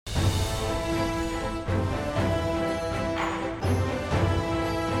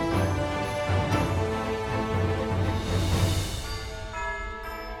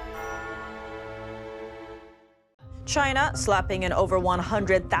China slapping an over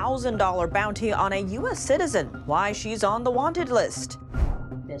 $100,000 bounty on a U.S. citizen. Why she's on the wanted list.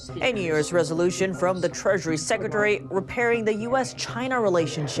 A New Year's resolution from the Treasury Secretary repairing the U.S.-China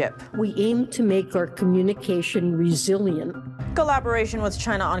relationship. We aim to make our communication resilient. Collaboration with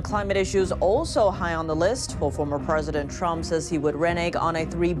China on climate issues also high on the list, while former President Trump says he would renege on a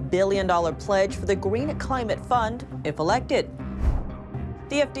 $3 billion pledge for the Green Climate Fund if elected.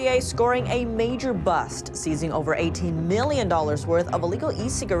 The FDA scoring a major bust, seizing over $18 million worth of illegal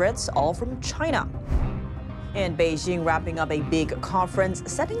e-cigarettes, all from China. And Beijing wrapping up a big conference,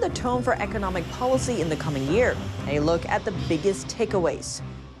 setting the tone for economic policy in the coming year. A look at the biggest takeaways.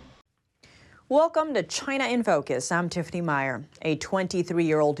 Welcome to China in Focus. I'm Tiffany Meyer. A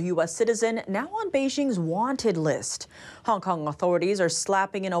 23-year-old U.S. citizen now on Beijing's wanted list. Hong Kong authorities are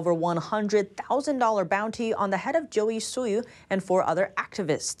slapping an over $100,000 bounty on the head of Joey Suyu and 4 other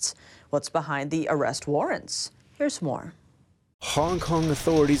activists. What's behind the arrest warrants? Here's more. Hong Kong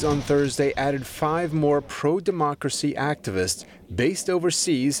authorities on Thursday added 5 more pro-democracy activists based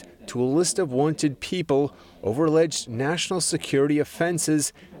overseas to a list of wanted people over alleged national security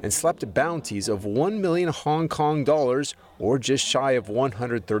offenses and slapped bounties of 1 million Hong Kong dollars, or just shy of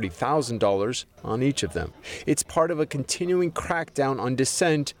 $130,000, on each of them. It's part of a continuing crackdown on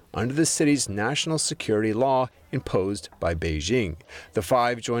dissent under the city's national security law imposed by Beijing. The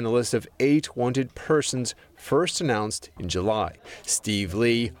 5 join a list of 8 wanted persons first announced in July. Steve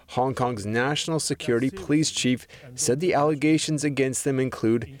Lee, Hong Kong's national security police chief, said the allegations against them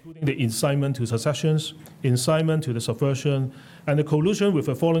include the incitement to secessions, incitement to the subversion, and the collusion with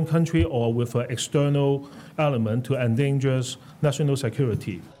a foreign country or with an external element to endanger national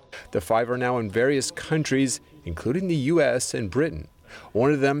security. The 5 are now in various countries, including the U.S. and Britain.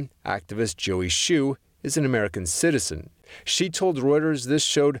 One of them, activist Joey Xu, is an American citizen. She told Reuters this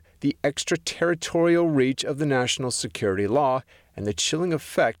showed the extraterritorial reach of the national security law and the chilling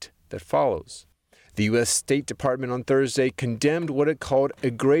effect that follows. The U.S. State Department on Thursday condemned what it called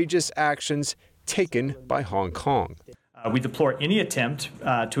egregious actions taken by Hong Kong. We deplore any attempt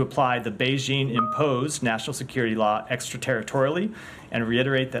to apply the Beijing-imposed national security law extraterritorially and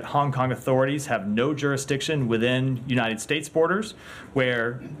reiterate that Hong Kong authorities have no jurisdiction within United States borders,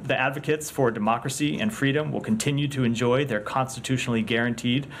 where the advocates for democracy and freedom will continue to enjoy their constitutionally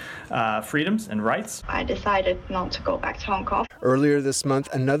guaranteed freedoms and rights. I decided not to go back to Hong Kong. Earlier this month,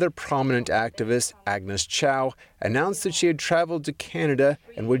 another prominent activist, Agnes Chow, announced that she had traveled to Canada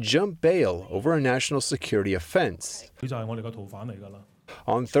and would jump bail over a national security offense.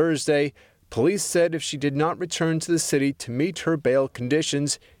 On Thursday, police said if she did not return to the city to meet her bail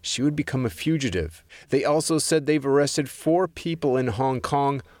conditions, she would become a fugitive. They also said they've arrested 4 people in Hong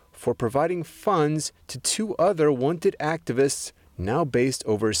Kong for providing funds to 2 other wanted activists now based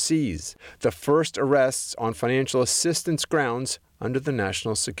overseas. The first arrests on financial assistance grounds under the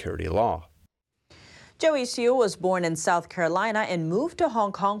national security law. Joey Suyu was born in South Carolina and moved to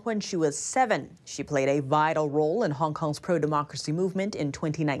Hong Kong when she was 7. She played a vital role in Hong Kong's pro-democracy movement in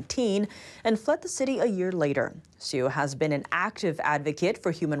 2019 and fled the city a year later. Suyu has been an active advocate for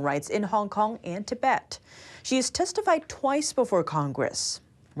human rights in Hong Kong and Tibet. She has testified twice before Congress.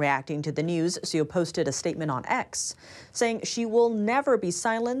 Reacting to the news, Suyu posted a statement on X, saying she will never be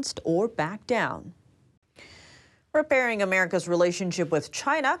silenced or back down. Repairing America's relationship with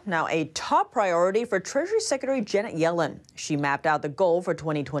China, now a top priority for Treasury Secretary Janet Yellen. She mapped out the goal for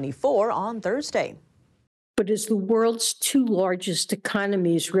 2024 on Thursday. But as the world's 2 largest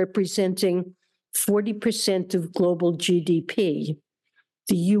economies representing 40% of global GDP,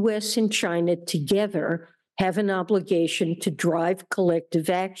 the U.S. and China together have an obligation to drive collective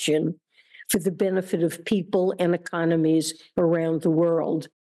action for the benefit of people and economies around the world.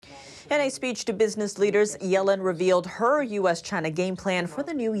 In a speech to business leaders, Yellen revealed her U.S.-China game plan for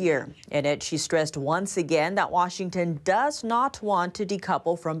the new year. In it, she stressed once again that Washington does not want to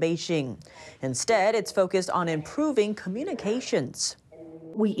decouple from Beijing. Instead, it's focused on improving communications.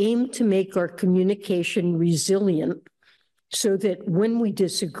 We aim to make our communication resilient so that when we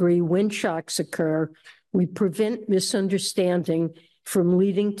disagree, when shocks occur, we prevent misunderstanding from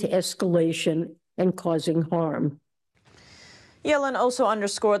leading to escalation and causing harm. Yellen also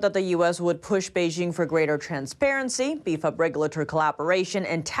underscored that the U.S. would push Beijing for greater transparency, beef up regulatory collaboration,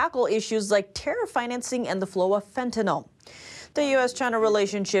 and tackle issues like terror financing and the flow of fentanyl. The U.S.-China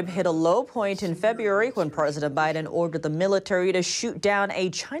relationship hit a low point in February when President Biden ordered the military to shoot down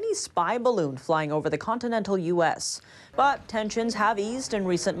a Chinese spy balloon flying over the continental U.S. But tensions have eased in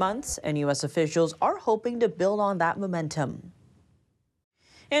recent months, and U.S. officials are hoping to build on that momentum.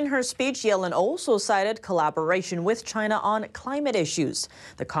 In her speech, Yellen also cited collaboration with China on climate issues.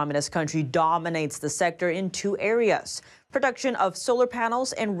 The communist country dominates the sector in two areas: production of solar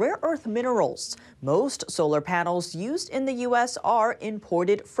panels and rare earth minerals. Most solar panels used in the U.S. are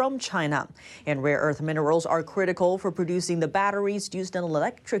imported from China, and rare earth minerals are critical for producing the batteries used in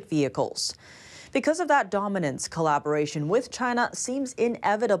electric vehicles. Because of that dominance, collaboration with China seems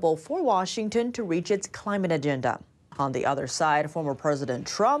inevitable for Washington to reach its climate agenda. On the other side, former President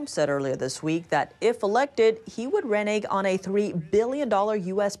Trump said earlier this week that if elected, he would renege on a $3 billion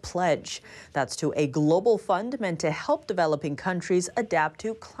U.S. pledge. That's to a global fund meant to help developing countries adapt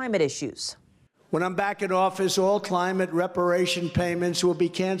to climate issues. When I'm back in office, all climate reparation payments will be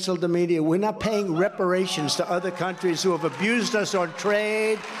canceled immediately. We're not paying reparations to other countries who have abused us on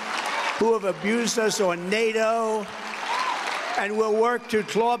trade, who have abused us on NATO. And we'll work to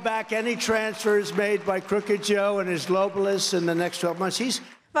claw back any transfers made by Crooked Joe and his globalists in the next 12 months.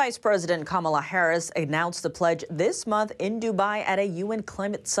 Vice President Kamala Harris announced the pledge this month in Dubai at a UN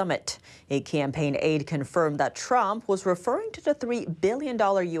climate summit. A campaign aide confirmed that Trump was referring to the $3 billion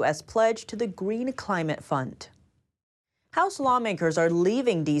U.S. pledge to the Green Climate Fund. House lawmakers are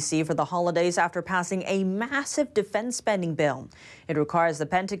leaving D.C. for the holidays after passing a massive defense spending bill. It requires the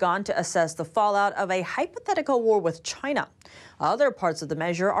Pentagon to assess the fallout of a hypothetical war with China. Other parts of the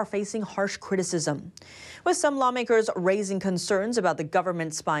measure are facing harsh criticism, with some lawmakers raising concerns about the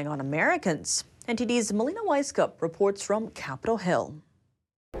government spying on Americans. NTD's Melina Weiskup reports from Capitol Hill.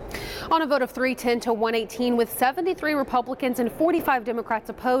 On a vote of 310 to 118, with 73 Republicans and 45 Democrats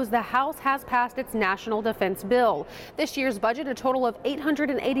opposed, the House has passed its national defense bill. This year's budget, a total of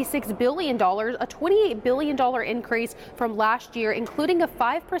 $886 billion, a $28 billion increase from last year, including a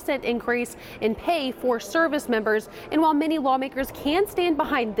 5% increase in pay for service members. And while many lawmakers can stand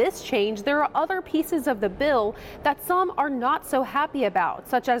behind this change, there are other pieces of the bill that some are not so happy about,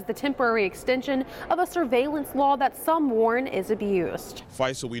 such as the temporary extension of a surveillance law that some warn is abused.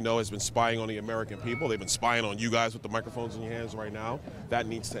 FISA, we know, has been spying on the American people. They've been spying on you guys with the microphones in your hands right now. That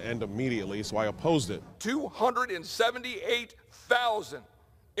needs to end immediately, so I opposed it. 278,000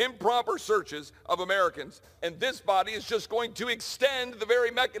 improper searches of Americans, and this body is just going to extend the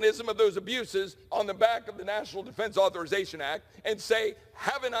very mechanism of those abuses on the back of the National Defense Authorization Act and say,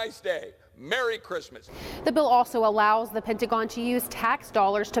 have a nice day. Merry Christmas. The bill also allows the Pentagon to use tax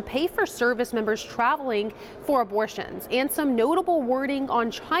dollars to pay for service members traveling for abortions, and some notable wording on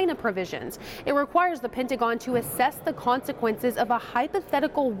China provisions. It requires the Pentagon to assess the consequences of a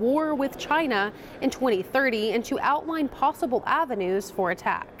hypothetical war with China in 2030 and to outline possible avenues for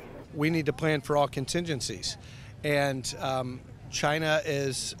attack. We need to plan for all contingencies, and China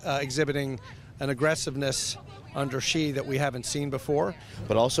is exhibiting an aggressiveness under Xi that we haven't seen before.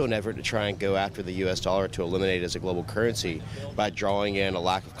 But also an effort to try and go after the U.S. dollar to eliminate it as a global currency by drawing in a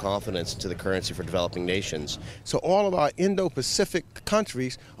lack of confidence into the currency for developing nations. So all of our Indo-Pacific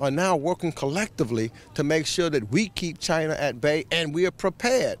countries are now working collectively to make sure that we keep China at bay, and we are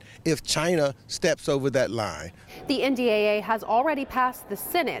prepared if China steps over that line. The NDAA has already passed the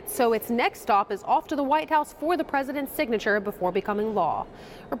Senate, so its next stop is off to the White House for the president's signature before becoming law.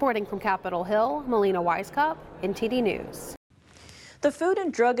 Reporting from Capitol Hill, Melina Weiskup, NTD News. The Food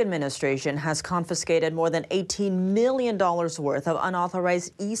and Drug Administration has confiscated more than $18 million worth of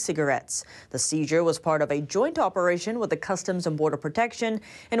unauthorized e-cigarettes. The seizure was part of a joint operation with the Customs and Border Protection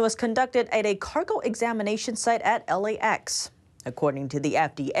and was conducted at a cargo examination site at LAX. According to the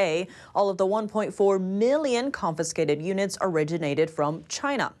FDA, all of the 1.4 million confiscated units originated from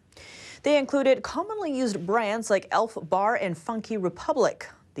China. They included commonly used brands like Elf Bar and Funky Republic.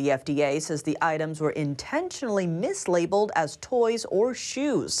 The FDA says the items were intentionally mislabeled as toys or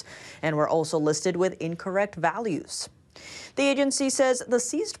shoes and were also listed with incorrect values. The agency says the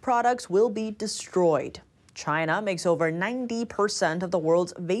seized products will be destroyed. China makes over 90% of the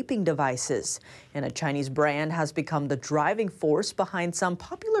world's vaping devices, and a Chinese brand has become the driving force behind some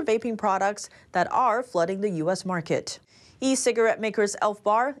popular vaping products that are flooding the U.S. market. E-cigarette makers Elf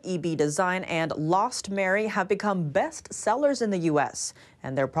Bar, EB Design, and Lost Mary have become best sellers in the U.S.,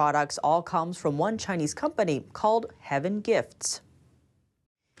 and their products all comes from one Chinese company called Heaven Gifts.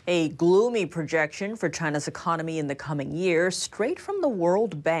 A gloomy projection for China's economy in the coming year, straight from the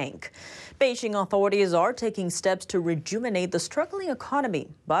World Bank. Beijing authorities are taking steps to rejuvenate the struggling economy,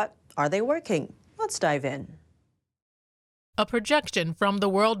 but are they working? Let's dive in. A projection from the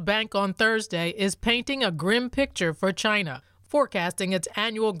World Bank on Thursday is painting a grim picture for China, forecasting its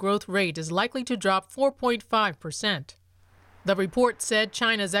annual growth rate is likely to drop 4.5%. The report said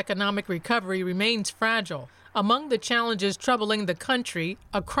China's economic recovery remains fragile. Among the challenges troubling the country,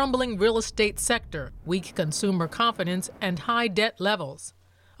 a crumbling real estate sector, weak consumer confidence, and high debt levels.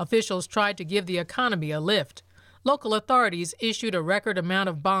 Officials tried to give the economy a lift. Local authorities issued a record amount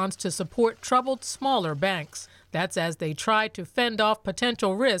of bonds to support troubled smaller banks. That's as they tried to fend off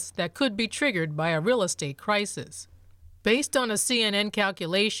potential risks that could be triggered by a real estate crisis. Based on a CNN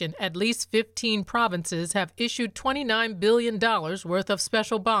calculation, at least 15 provinces have issued $29 billion worth of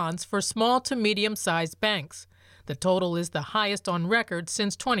special bonds for small to medium-sized banks. The total is the highest on record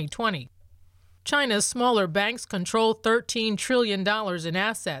since 2020. China's smaller banks control $13 trillion in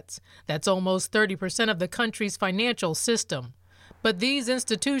assets. That's almost 30% of the country's financial system. But these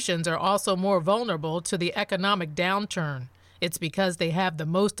institutions are also more vulnerable to the economic downturn. It's because they have the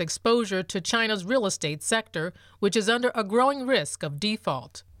most exposure to China's real estate sector, which is under a growing risk of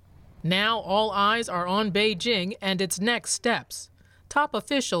default. Now all eyes are on Beijing and its next steps. Top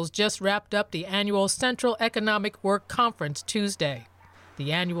officials just wrapped up the annual Central Economic Work Conference Tuesday.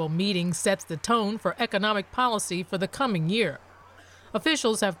 The annual meeting sets the tone for economic policy for the coming year.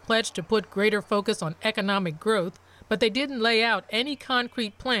 Officials have pledged to put greater focus on economic growth, but they didn't lay out any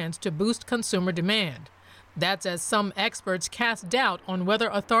concrete plans to boost consumer demand. That's as some experts cast doubt on whether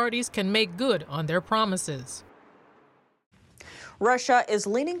authorities can make good on their promises. Russia is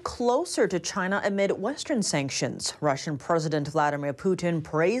leaning closer to China amid Western sanctions. Russian President Vladimir Putin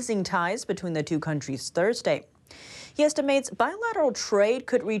praising ties between the two countries Thursday. He estimates bilateral trade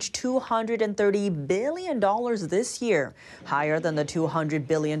could reach $230 billion this year, higher than the $200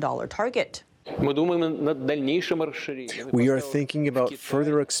 billion target. We are thinking about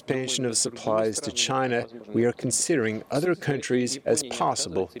further expansion of supplies to China. We are considering other countries as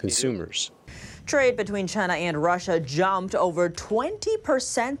possible consumers. Trade between China and Russia jumped over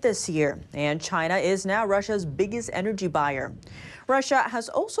 20% this year, and China is now Russia's biggest energy buyer. Russia has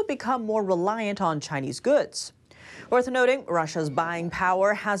also become more reliant on Chinese goods. Worth noting, Russia's buying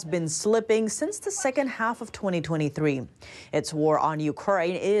power has been slipping since the second half of 2023. Its war on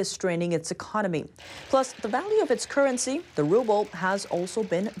Ukraine is straining its economy. Plus, the value of its currency, the ruble, has also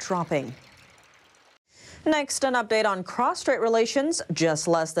been dropping. Next, an update on cross-strait relations. Just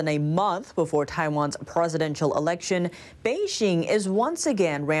less than a month before Taiwan's presidential election, Beijing is once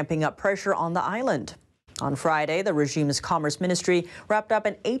again ramping up pressure on the island. On Friday, the regime's Commerce Ministry wrapped up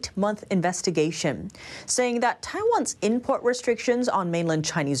an 8-month investigation, saying that Taiwan's import restrictions on mainland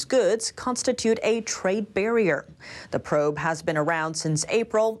Chinese goods constitute a trade barrier. The probe has been around since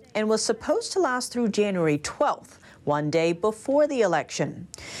April and was supposed to last through January 12th, one day before the election.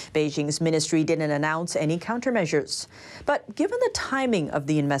 Beijing's ministry didn't announce any countermeasures. But given the timing of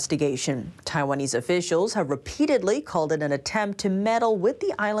the investigation, Taiwanese officials have repeatedly called it an attempt to meddle with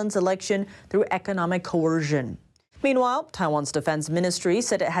the island's election through economic coercion. Meanwhile, Taiwan's defense ministry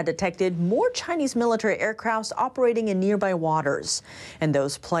said it had detected more Chinese military aircrafts operating in nearby waters. And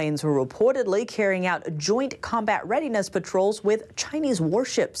those planes were reportedly carrying out joint combat readiness patrols with Chinese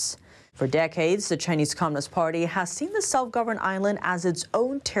warships. For decades, the Chinese Communist Party has seen the self-governed island as its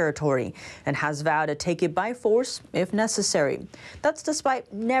own territory and has vowed to take it by force if necessary. That's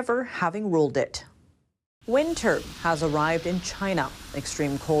despite never having ruled it. Winter has arrived in China.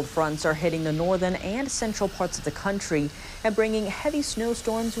 Extreme cold fronts are hitting the northern and central parts of the country and bringing heavy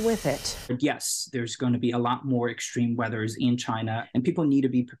snowstorms with it. Yes, there's going to be a lot more extreme weathers in China, and people need to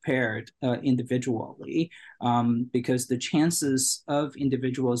be prepared individually because the chances of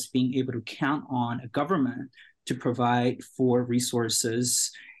individuals being able to count on a government to provide for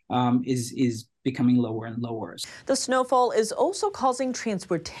resources is becoming lower and lower. The snowfall is also causing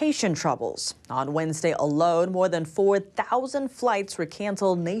transportation troubles. On Wednesday alone, more than 4,000 flights were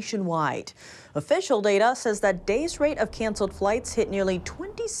canceled nationwide. Official data says that day's rate of canceled flights hit nearly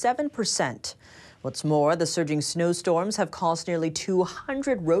 27%. What's more, the surging snowstorms have caused nearly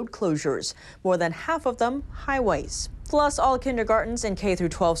 200 road closures, more than half of them highways. Plus, all kindergartens and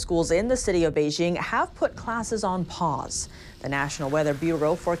K-12 schools in the city of Beijing have put classes on pause. The National Weather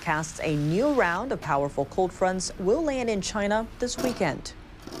Bureau forecasts a new round of powerful cold fronts will land in China this weekend.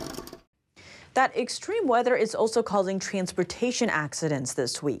 That extreme weather is also causing transportation accidents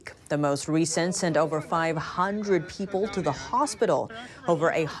this week. The most recent sent over 500 people to the hospital,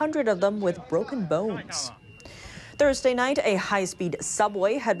 over 100 of them with broken bones. Thursday night, a high-speed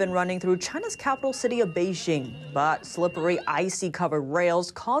subway had been running through China's capital city of Beijing, but slippery, icy-covered rails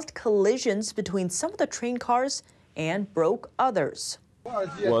caused collisions between some of the train cars and broke others.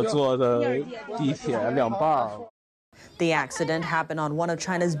 The accident happened on one of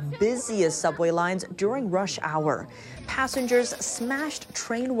China's busiest subway lines during rush hour. Passengers smashed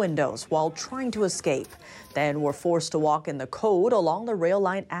train windows while trying to escape, then were forced to walk in the cold along the rail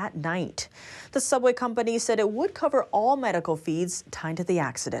line at night. The subway company said it would cover all medical fees tied to the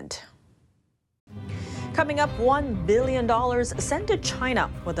accident. Coming up, $1 billion sent to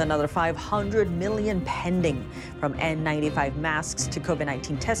China, with another $500 million pending. From N95 masks to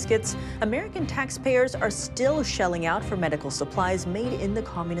COVID-19 test kits, American taxpayers are still shelling out for medical supplies made in the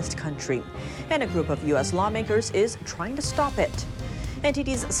communist country. And a group of U.S. lawmakers is trying to stop it.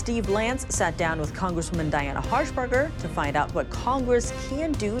 NTD's Steve Lance sat down with Congresswoman Diana Harshbarger to find out what Congress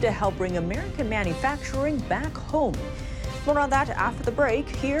can do to help bring American manufacturing back home. More on that after the break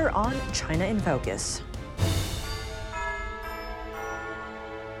here on China in Focus.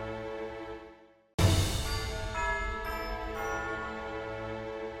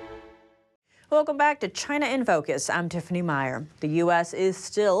 Welcome back to China in Focus. I'm Tiffany Meyer. The U.S. is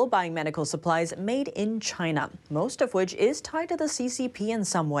still buying medical supplies made in China, most of which is tied to the CCP in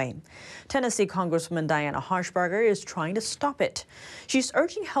some way. Tennessee Congresswoman Diana Harshbarger is trying to stop it. She's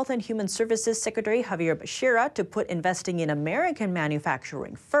urging Health and Human Services Secretary Xavier Becerra to put investing in American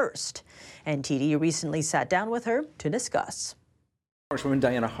manufacturing first. NTD recently sat down with her to discuss. Congresswoman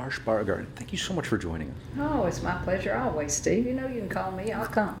Diana Harshbarger, thank you so much for joining us. Oh, it's my pleasure always, Steve. You know you can call me, I'll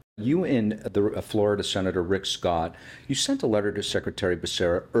come. You and the Florida Senator Rick Scott, you sent a letter to Secretary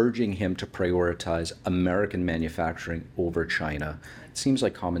Becerra urging him to prioritize American manufacturing over China. It seems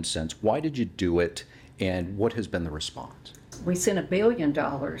like common sense. Why did you do it, and what has been the response? We sent $1 billion in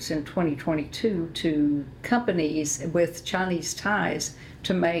 2022 to companies with Chinese ties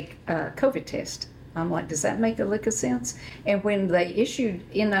to make COVID tests. I'm like, does that make a lick of sense? And when they issued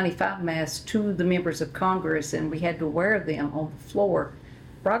N95 masks to the members of Congress and we had to wear them on the floor,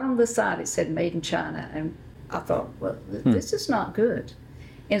 right on the side it said made in China. And I thought, well, this is not good.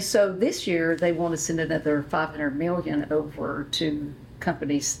 And so this year they want to send another $500 million over to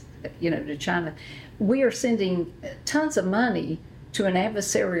companies, to China. We are sending tons of money to an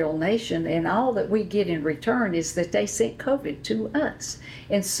adversarial nation, and all that we get in return is that they sent COVID to us.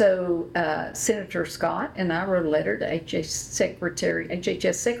 And so Senator Scott and I wrote a letter to HHS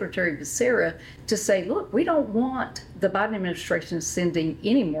Secretary Becerra to say, look, we don't want the Biden administration sending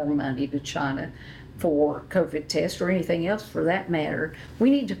any more money to China for COVID tests or anything else for that matter.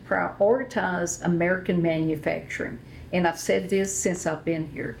 We need to prioritize American manufacturing. And I've said this since I've been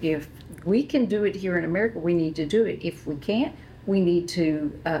here. If we can do it here in America, we need to do it. If we can't, we need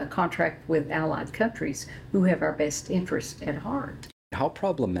to contract with allied countries who have our best interest at heart. How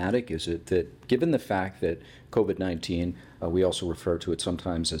problematic is it that, given the fact that COVID-19, we also refer to it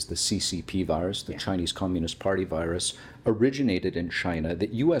sometimes as the CCP virus, the Chinese Communist Party virus, originated in China,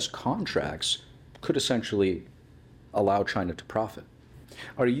 that U.S. contracts could essentially allow China to profit?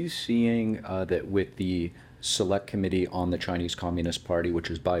 Are you seeing that with the Select Committee on the Chinese Communist Party,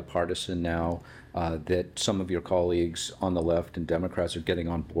 which is bipartisan now, that some of your colleagues on the left and Democrats are getting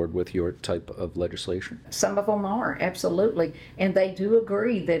on board with your type of legislation? Some of them are, absolutely. And they do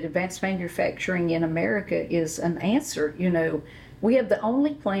agree that advanced manufacturing in America is an answer. We have the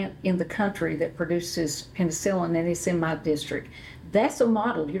only plant in the country that produces penicillin, and it's in my district. That's a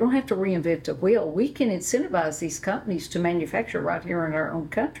model. You don't have to reinvent the wheel. We can incentivize these companies to manufacture right here in our own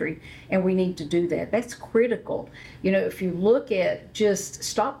country, and we need to do that. That's critical. If you look at just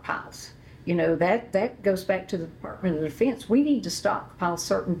stockpiles, that goes back to the Department of Defense. We need to stockpile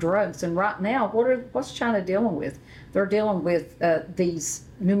certain drugs. And right now, what's China dealing with? They're dealing with these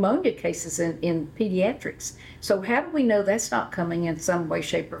pneumonia cases in pediatrics. So how do we know that's not coming in some way,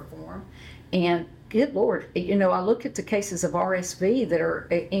 shape, or form? And good Lord, I look at the cases of RSV that are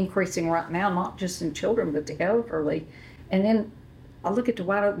increasing right now, not just in children, but the elderly. And then I look at the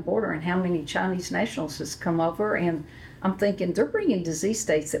wide open border and how many Chinese nationals has come over, and I'm thinking they're bringing disease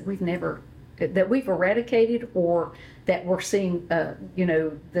states that we've eradicated, or that we're seeing,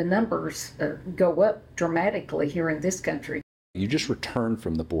 the numbers go up dramatically here in this country. You just returned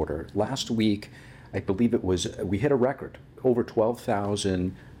from the border. Last week, I believe we hit a record, over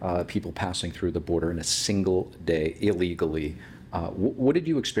 12,000 people passing through the border in a single day illegally. What did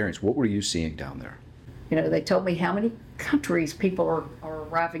you experience? What were you seeing down there? They told me how many countries people are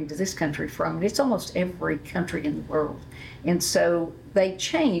arriving to this country from, and it's almost every country in the world. And so they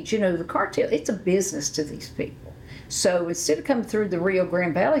change, the cartel, it's a business to these people. So instead of coming through the Rio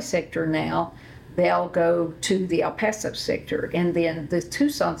Grande Valley sector now, they'll go to the El Paso sector, and then the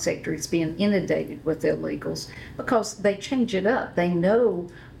Tucson sector is being inundated with illegals because they change it up. They know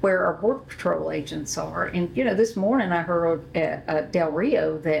where our Border Patrol agents are. And, this morning I heard at Del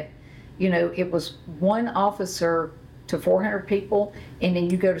Rio that, it was one officer to 400 people, and then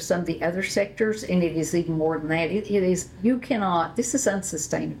you go to some of the other sectors, and it is even more than that. This is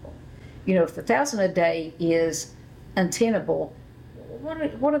unsustainable. If 1,000 a day is untenable,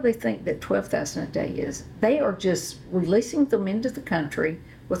 what do they think that 12,000 a day is? They are just releasing them into the country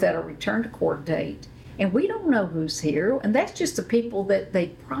without a return to court date, And we don't know who's here. And that's just the people that they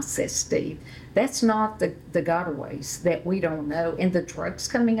process, Steve. That's not the gotaways that we don't know. And the drugs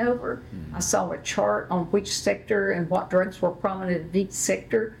coming over, I saw a chart on which sector and what drugs were prominent in each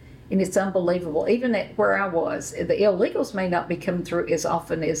sector. And it's unbelievable. Even at where I was, the illegals may not be coming through as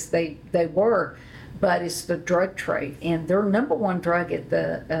often as they were, but it's the drug trade. And their number one drug at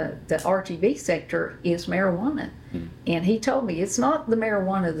the RTB sector is marijuana. And he told me it's not the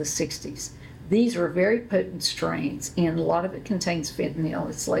marijuana of the 60s. These are very potent strains, and a lot of it contains fentanyl.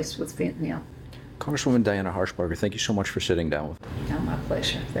 It's laced with fentanyl. Congresswoman Diana Harshbarger, thank you so much for sitting down with me. Oh, my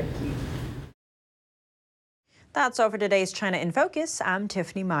pleasure. Thank you. That's all for today's China in Focus. I'm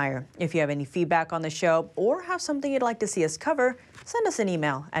Tiffany Meyer. If you have any feedback on the show or have something you'd like to see us cover, send us an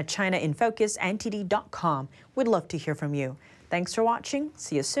email at chinainfocus@ntd.com. We'd love to hear from you. Thanks for watching.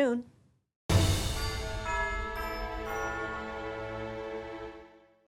 See you soon.